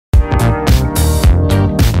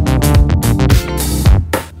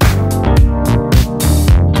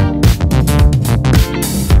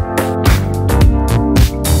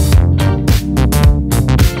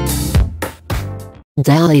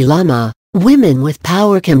Dalai Lama, women with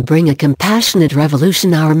power can bring a compassionate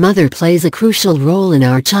revolution. Our mother plays a crucial role in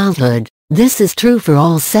our childhood. This is true for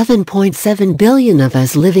all 7.7 billion of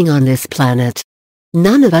us living on this planet.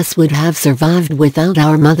 None of us would have survived without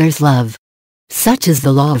our mother's love. Such is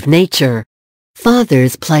the law of nature.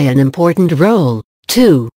 Fathers play an important role,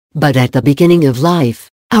 too, but at the beginning of life,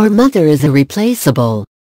 our mother is irreplaceable.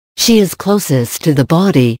 She is closest to the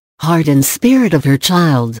body, heart and spirit of her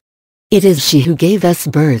child. It is she who gave us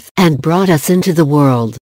birth and brought us into the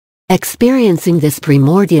world. Experiencing this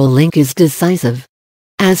primordial link is decisive.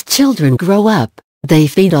 As children grow up, they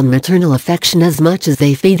feed on maternal affection as much as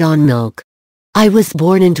they feed on milk. I was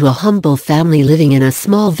born into a humble family living in a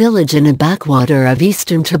small village in a backwater of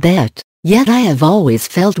eastern Tibet, yet I have always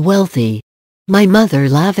felt wealthy. My mother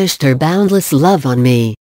lavished her boundless love on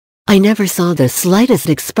me. I never saw the slightest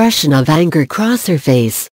expression of anger cross her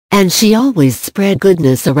face, and she always spread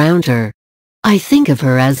goodness around her. I think of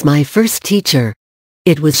her as my first teacher.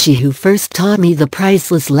 It was she who first taught me the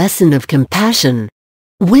priceless lesson of compassion.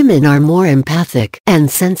 Women are more empathic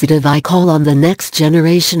and sensitive. I call on the next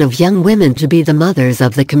generation of young women to be the mothers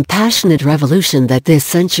of the compassionate revolution that this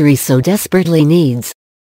century so desperately needs.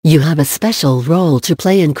 You have a special role to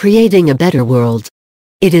play in creating a better world.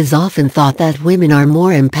 It is often thought that women are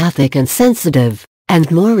more empathic and sensitive,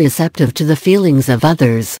 and more receptive to the feelings of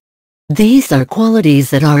others. These are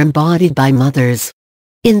qualities that are embodied by mothers.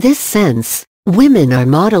 In this sense, women are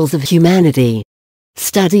models of humanity.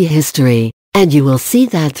 Study history, and you will see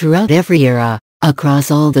that throughout every era,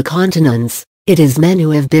 across all the continents, it is men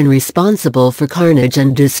who have been responsible for carnage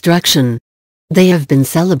and destruction. They have been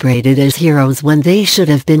celebrated as heroes when they should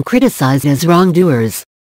have been criticized as wrongdoers.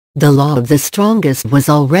 The law of the strongest was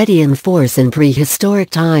already in force in prehistoric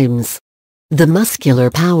times. The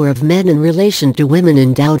muscular power of men in relation to women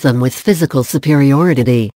endowed them with physical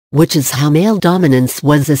superiority, which is how male dominance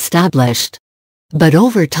was established. But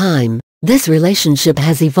over time, this relationship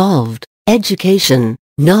has evolved. Education,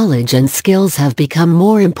 knowledge and skills have become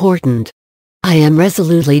more important. I am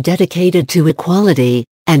resolutely dedicated to equality,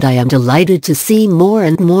 and I am delighted to see more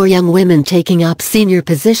and more young women taking up senior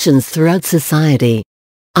positions throughout society.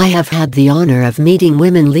 I have had the honor of meeting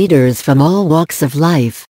women leaders from all walks of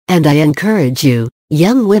life, and I encourage you,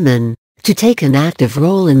 young women, to take an active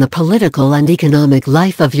role in the political and economic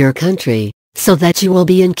life of your country, so that you will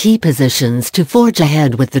be in key positions to forge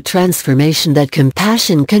ahead with the transformation that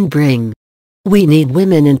compassion can bring. We need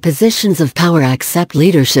women in positions of power. Accept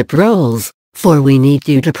leadership roles, for we need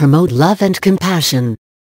you to promote love and compassion.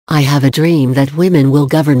 I have a dream that women will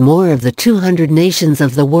govern more of the 200 nations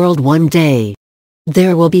of the world one day.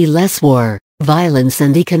 There will be less war, violence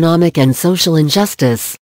and economic and social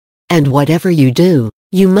injustice. And whatever you do,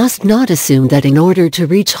 you must not assume that in order to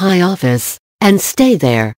reach high office, and stay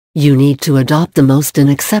there, you need to adopt the most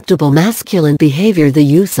unacceptable masculine behavior, the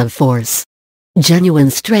use of force. Genuine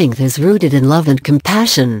strength is rooted in love and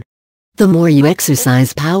compassion. The more you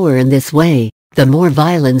exercise power in this way, the more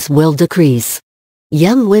violence will decrease.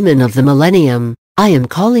 Young women of the millennium, I am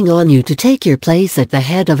calling on you to take your place at the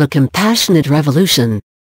head of a compassionate revolution.